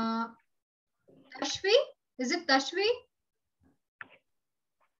 Tashvi? Is it Tashvi?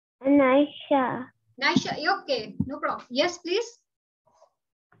 Naisha. Naisha, okay, no problem. Yes, please.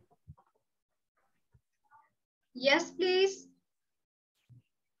 Yes, please.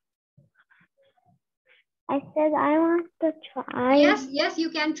 I said I want to try. Yes, you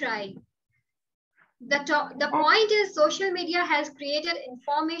can try. The point is social media has created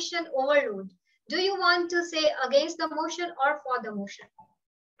information overload. Do you want to say against the motion or for the motion?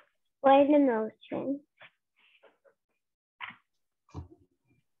 For the motion.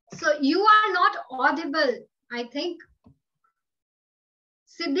 So you are not audible, I think.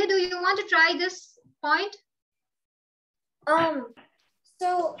 Siddhi, do you want to try this point?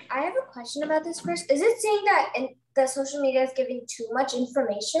 So I have a question about this first. Is it saying that the social media is giving too much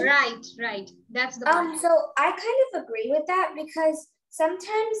information? Right. That's the point. So I kind of agree with that, because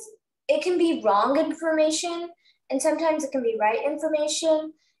sometimes it can be wrong information and sometimes it can be right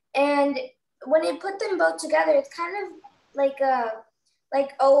information. And when you put them both together, it's kind of like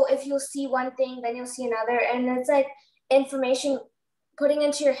oh, if you'll see one thing, then you'll see another. And it's like information putting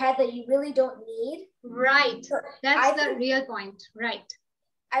into your head that you really don't need. Right. So that's the real point. Right.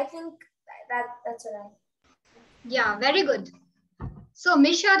 I think that's what I... Yeah, very good. So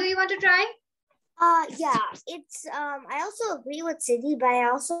Misha, do you want to try? Yeah, it's I also agree with Siddhi, but I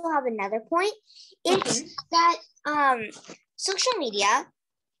also have another point. It's that social media,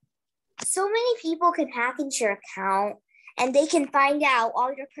 so many people can hack into your account and they can find out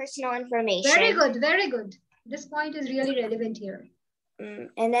all your personal information. Very good, very good. This point is really relevant here.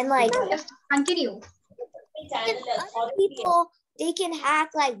 And then like just continue. Other people, they can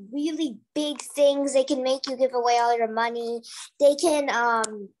hack like really big things. They can make you give away all your money. They can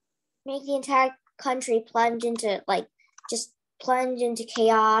make the entire country plunge into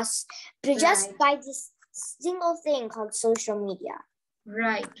chaos, but just by this single thing called social media.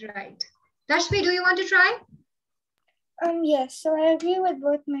 Right. Tashmi, do you want to try? Yes, so I agree with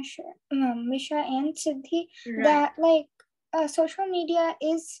both Mishra and Siddhi that like social media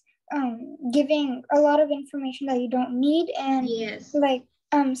is giving a lot of information that you don't need, and like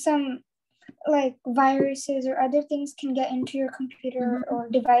some like viruses or other things can get into your computer or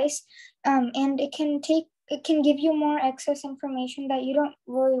device, and it can give you more excess information that you don't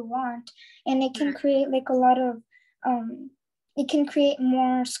really want, and it can create like a lot of it can create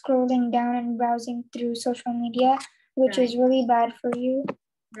more scrolling down and browsing through social media, which is really bad for you.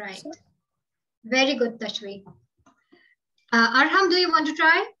 Right. So. Very good, Tashvi. Arham, do you want to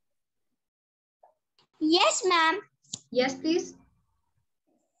try? Yes, ma'am. Yes, please.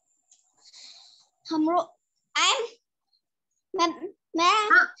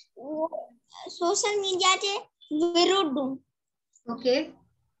 मैं social media के विरुद्ध हूँ. Okay.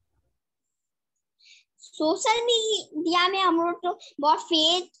 Social media में हम लोग तो बहुत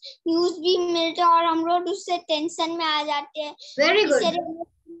fake news भी मिलते हैं और हम लोग उससे टेंशन में आ जाते हैं. Very good.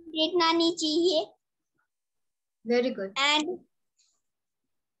 देखना नहीं चाहिए. Very good. एंड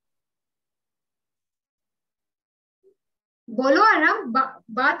बोलो आराम,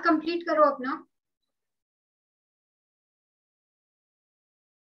 बात कंप्लीट करो अपना.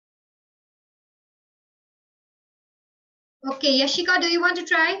 Okay, Yashika, do you want to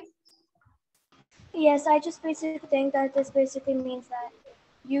try? Yes, I just basically think that this basically means that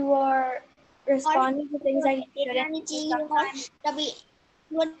you are responding to things that you shouldn't.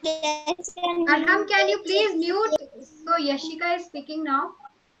 Arham, can you please mute? So Yashika is speaking now.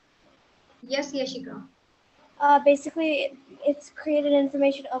 Yes, Yashika. Basically, it's created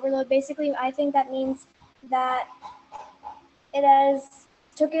information overload. Basically, I think that means that it has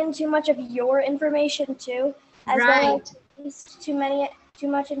taken too much of your information too, as well as too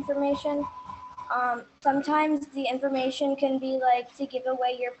much information. Sometimes the information can be like to give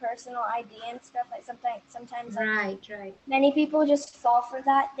away your personal ID and stuff. Like sometimes right. Many people just fall for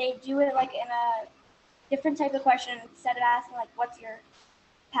that. They do it like in a different type of question instead of asking like what's your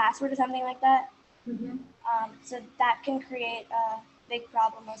password or something like that. So that can create a big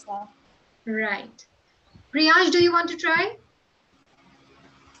problem as well. Right. Priyansh, do you want to try?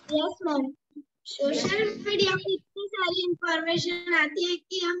 Yes, ma'am. Social media में इतनी सारी information आती है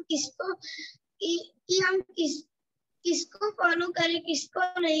कि हम किसको follow करें, किसको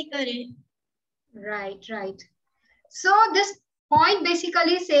नहीं करें. Right. So this point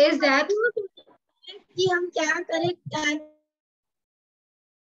basically says that कि हम क्या करें.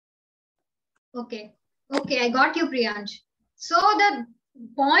 Okay, I got you, Priyansh. So the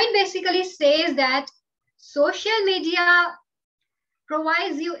point basically says that social media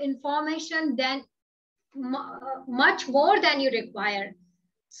provides you information than much more than you require.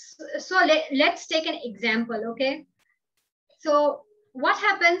 So let's take an example, okay? So what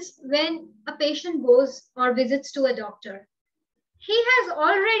happens when a patient goes or visits to a doctor? He has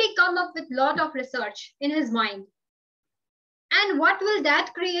already come up with a lot of research in his mind. And what will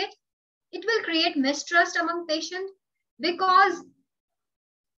that create? It will create mistrust among patients, because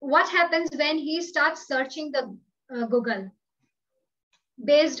what happens when he starts searching the Google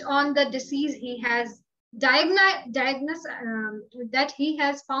based on the disease he has diagnosed that he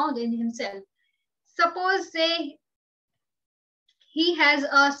has found in himself. Suppose say he has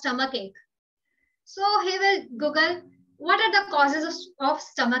a stomach ache. So he will Google what are the causes of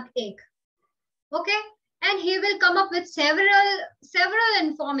stomach ache. Okay, and he will come up with several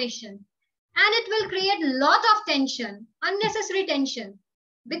information. And it will create a lot of tension, unnecessary tension,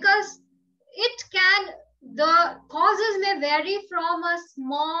 because the causes may vary from a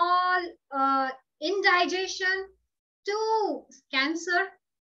small indigestion to cancer.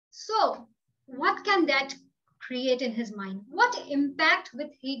 So what can that create in his mind? What impact will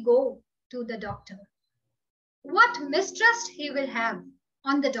he go to the doctor? What mistrust he will have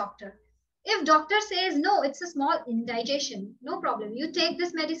on the doctor? If doctor says, no, it's a small indigestion, no problem. You take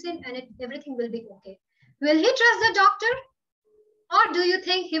this medicine and everything will be okay. Will he trust the doctor? Or do you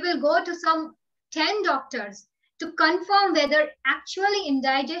think he will go to some 10 doctors to confirm whether actually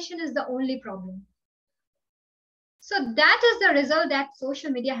indigestion is the only problem. So that is the result that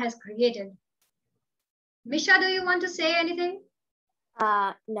social media has created. Misha, do you want to say anything?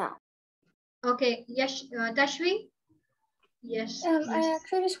 No. Okay, yes, Tashvi? Yes. I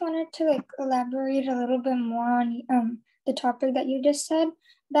actually just wanted to like elaborate a little bit more on the topic that you just said,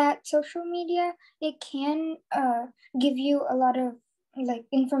 that social media, it can give you a lot of like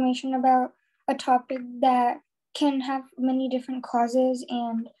information about a topic that can have many different causes,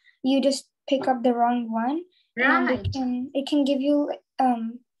 and you just pick up the wrong one. Right. And it can give you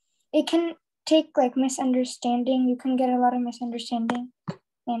it can take like misunderstanding. You can get a lot of misunderstanding,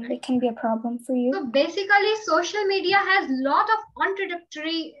 and it can be a problem for you. So basically, social media has a lot of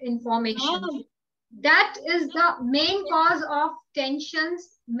contradictory information. That is the main cause of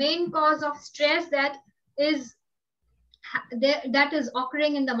tensions, main cause of stress that is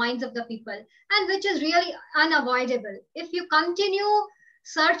occurring in the minds of the people, and which is really unavoidable. If you continue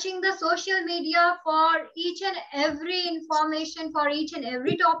searching the social media for each and every information, for each and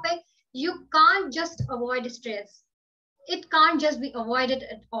every topic, you can't just avoid stress. It can't just be avoided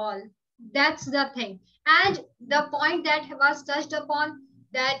at all. That's the thing. And the point that was touched upon,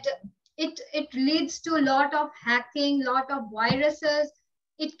 that it leads to a lot of hacking, lot of viruses.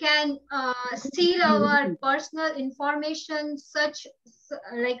 It can steal our personal information, such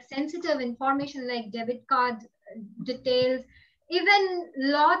like sensitive information like debit card details, even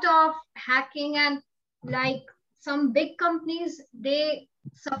lot of hacking, and like some big companies, they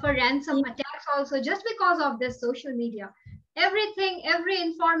suffer ransom attacks also just because of this social media. Everything, every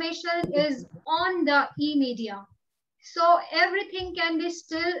information is on the e-media. So everything can be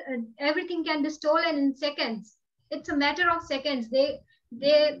stolen in seconds. It's a matter of seconds. The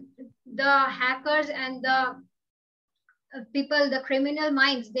hackers and the people, the criminal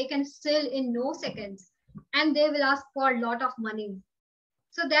minds, they can steal in no seconds, and they will ask for a lot of money.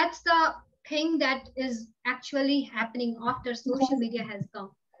 So that's the thing that is actually happening after social media has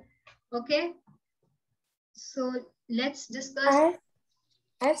come. Okay. So let's discuss.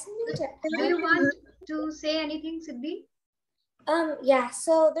 I have something to add. Do you want to say anything, Siddhi? Yeah,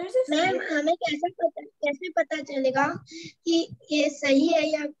 so there's a ma'am हमें कैसे पता चलेगा कि ये सही है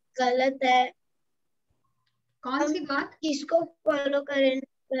या गलत है? कौन सी बात? किसको फॉलो करें?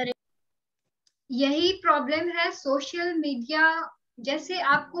 यही प्रॉब्लम है सोशल मीडिया. जैसे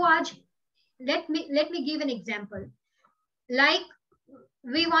आपको आज, let me give an example. Like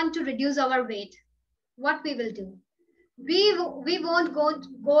we want to reduce our weight. What we will do? We won't go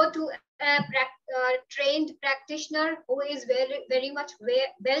to a trained practitioner who is very much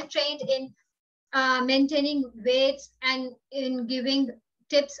well trained in maintaining weights and in giving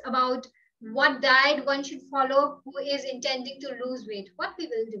tips about what diet one should follow, who is intending to lose weight. What we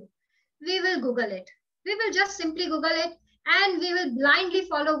will do? We will Google it. We will just simply Google it, and we will blindly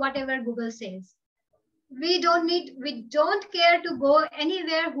follow whatever Google says. We don't care to go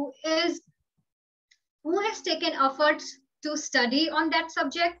anywhere who has taken efforts to study on that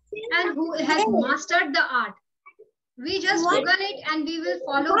subject and who has mastered the art. We just Google it and we will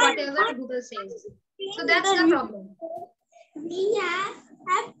follow whatever Google says. So that's the problem.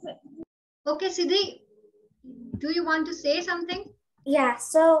 Okay, Siddhi, do you want to say something? Yeah,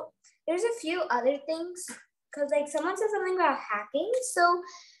 so there's a few other things, because like someone said something about hacking. So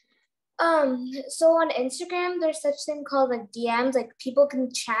on Instagram, there's such thing called like DMs, like people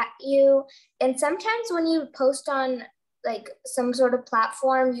can chat you. And sometimes when you post on like some sort of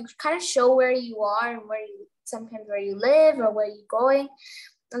platform, you kind of show where you are and sometimes where you live or where you're going.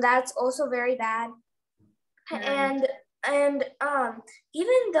 And that's also very bad. And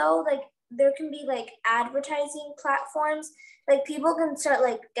even though like there can be like advertising platforms, like people can start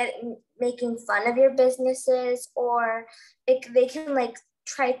like making fun of your businesses, or they can like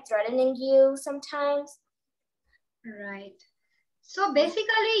try threatening you sometimes. Right. So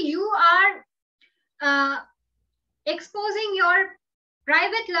basically you are exposing your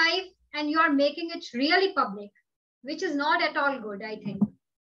private life and you are making it really public, which is not at all good, I think.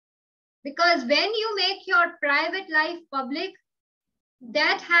 Because when you make your private life public,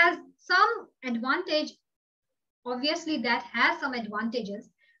 that has some advantage. Obviously, that has some advantages,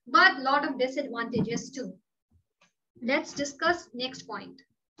 but a lot of disadvantages too. Let's discuss next point.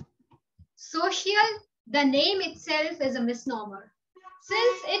 Social, the name itself is a misnomer,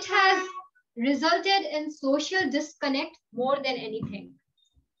 since it has resulted in social disconnect more than anything.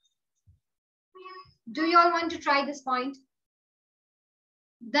 Do you all want to try this point?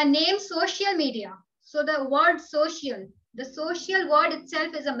 The name social media, so the word social, the social word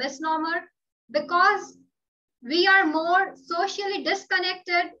itself is a misnomer, because we are more socially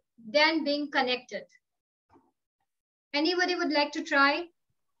disconnected than being connected. Anybody would like to try?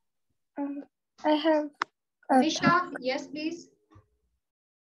 I have. Misha, yes, please.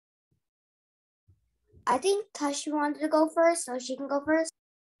 I think Tashvi wanted to go first, so she can go first.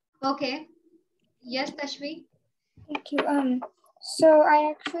 Okay. Yes, Tashvi. Thank you. So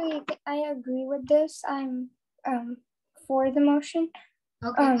I agree with this. I'm for the motion.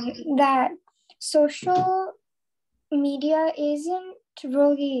 Okay. That social media isn't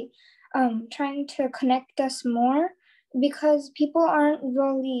really trying to connect us more, because people aren't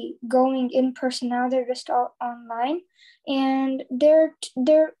really going in person now. They're just all online, and they're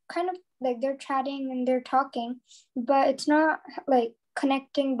kind of like they're chatting and they're talking, but it's not like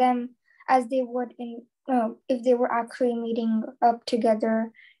connecting them as they would in if they were actually meeting up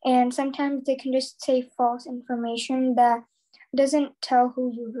together. And sometimes they can just say false information that doesn't tell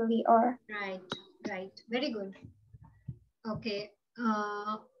who you really are. Right. Very good. Okay.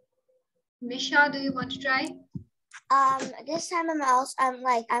 Misha, do you want to try? This time I'm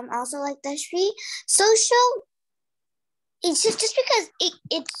also like Tashvi. Social, it's just because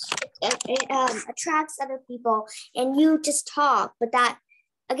it attracts other people and you just talk, but that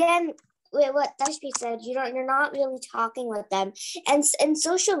again, with what Tashvi said, you're not really talking with them. And in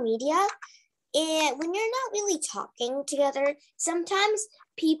social media, when you're not really talking together, sometimes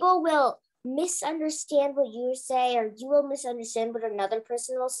people will misunderstand what you say, or you will misunderstand what another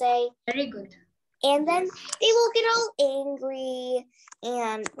person will say. Very good. And then they will get all angry,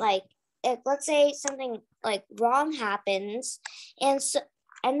 and like, if, let's say something like wrong happens, and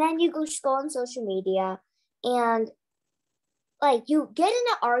then you just go on social media, and like you get in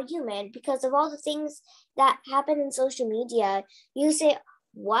an argument because of all the things that happen in social media. You say,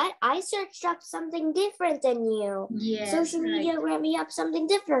 what? I searched up something different than you. Yes, social media ran me up something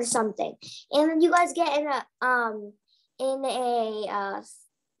different or something. And then you guys get in a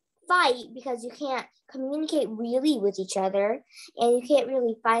fight because you can't communicate really with each other, and you can't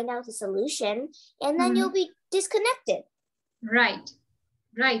really find out the solution, and then you'll be disconnected. Right.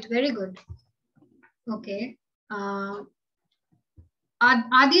 Very good. Okay.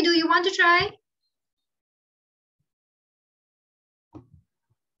 Adi, do you want to try?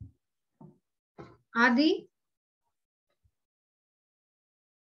 Adi?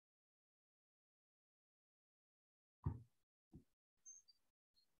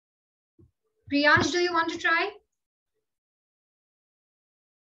 Priyansh, do you want to try?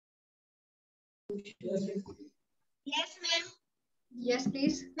 Yes, ma'am. Yes,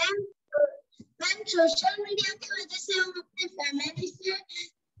 please. Ma'am social media की वजह से हम अपने family से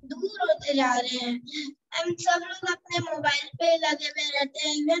दूर होते जा रहे हैं। हम सब लोग अपने मोबाइल पे लगे हुए रहते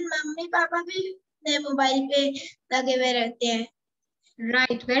हैं, इवन मम्मी पापा भी अपने मोबाइल पे लगे हुए रहते हैं।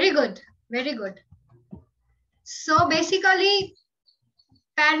 Right, very good. So basically,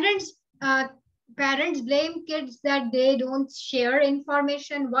 parents blame kids that they don't share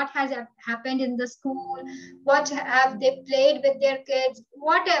information, what has happened in the school, what have they played with their kids,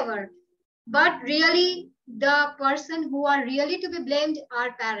 whatever. But really, the person who are really to be blamed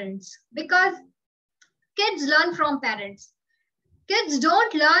are parents, because kids learn from parents. Kids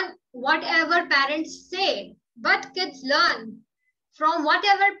don't learn whatever parents say, but kids learn from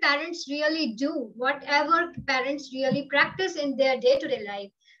whatever parents really do, whatever parents really practice in their day-to-day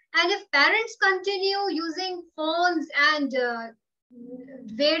life. And if parents continue using phones and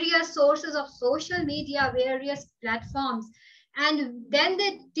various sources of social media, various platforms, and then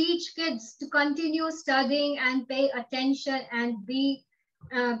they teach kids to continue studying and pay attention and be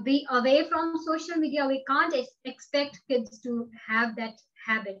away from social media, we can't expect kids to have that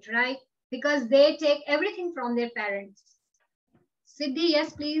habit, right? Because they take everything from their parents. Siddhi,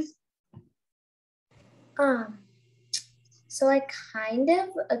 yes, please. So I kind of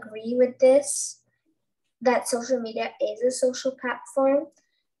agree with this, that social media is a social platform.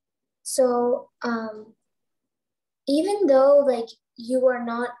 So even though like you are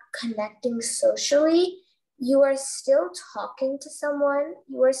not connecting socially, you are still talking to someone,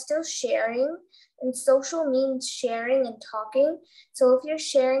 you are still sharing, and social means sharing and talking. So if you're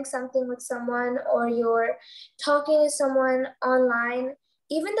sharing something with someone or you're talking to someone online,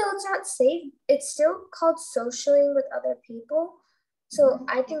 even though it's not safe, it's still called socialing with other people. So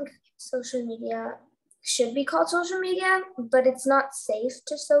I think social media should be called social media, but it's not safe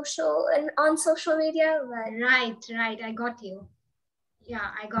to social and on social media. But... Right. I got you.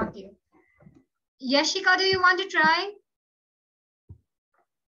 Yeah, I got you. Yashika, do you want to try?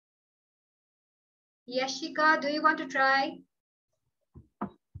 Yashika, do you want to try?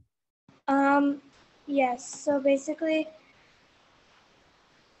 Yes. So basically,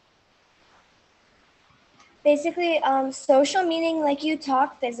 social meaning like you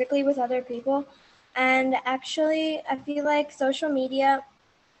talk physically with other people, And actually, I feel like social media,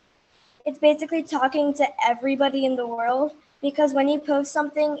 it's basically talking to everybody in the world, because when you post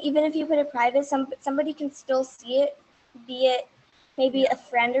something, even if you put it private, somebody can still see it, be it maybe a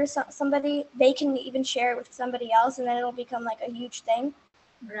friend or somebody, they can even share it with somebody else, and then it'll become like a huge thing.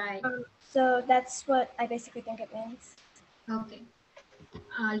 Right. So that's what I basically think it means. Okay.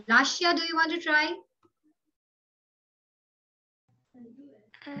 Lasya, do you want to try?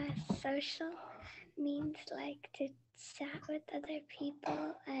 Social means like to chat with other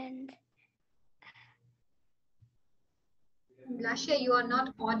people and. Lasya, you are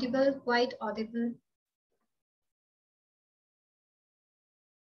not audible, quite audible.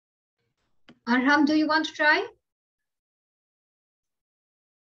 Arham, do you want to try?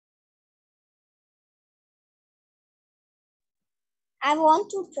 I want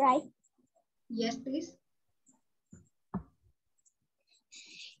to try. Yes, please.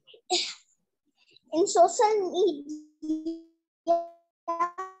 In social media,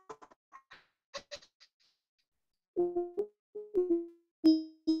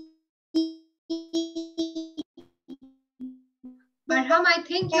 Arham, I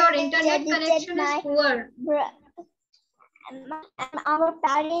think your internet connection is poor. And our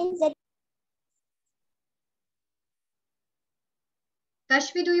parents.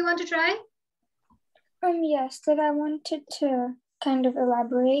 Kashvi, do you want to try? Yes, that I wanted to kind of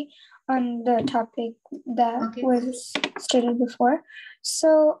elaborate on the topic that was stated before.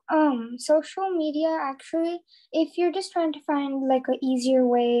 So, social media actually, if you're just trying to find like an easier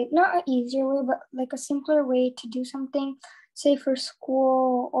way, not an easier way, but like a simpler way to do something, say for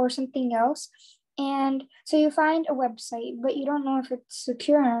school or something else, and so you find a website, but you don't know if it's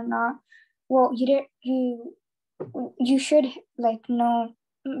secure or not. Well, you should like know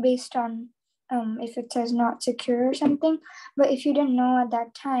based on if it says not secure or something. But if you didn't know at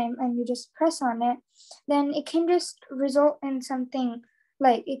that time and you just press on it, then it can just result in something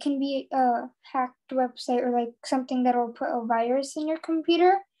like it can be a hacked website or like something that will put a virus in your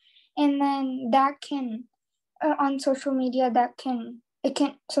computer, and then that can on social media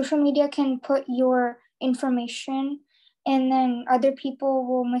social media can put your information, and then other people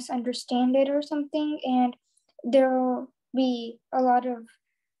will misunderstand it or something, and there will be a lot of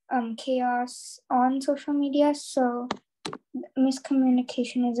chaos on social media. So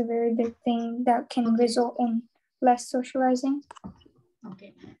miscommunication is a very big thing that can result in less socializing.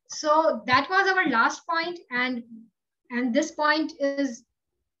 Okay, so that was our last point, and this point is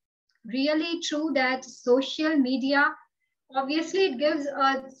really true that social media, obviously it gives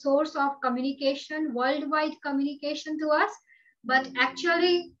a source of communication, worldwide communication to us, but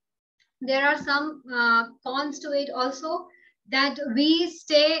actually there are some cons to it also, that we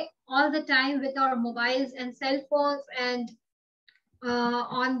stay all the time with our mobiles and cell phones and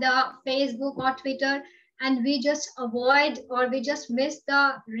on the Facebook or Twitter, and we just avoid or we just miss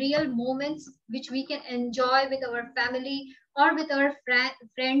the real moments which we can enjoy with our family or with our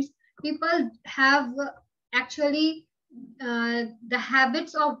friends. People have actually the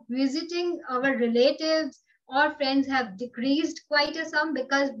habits of visiting our relatives or friends have decreased quite a sum,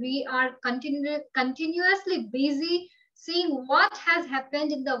 because we are continuously busy seeing what has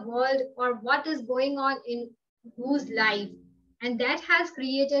happened in the world or what is going on in whose life, and that has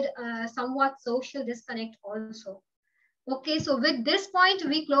created a somewhat social disconnect also. Okay, so with this point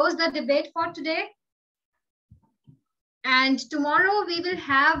we close the debate for today, and tomorrow we will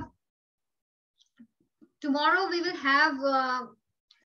have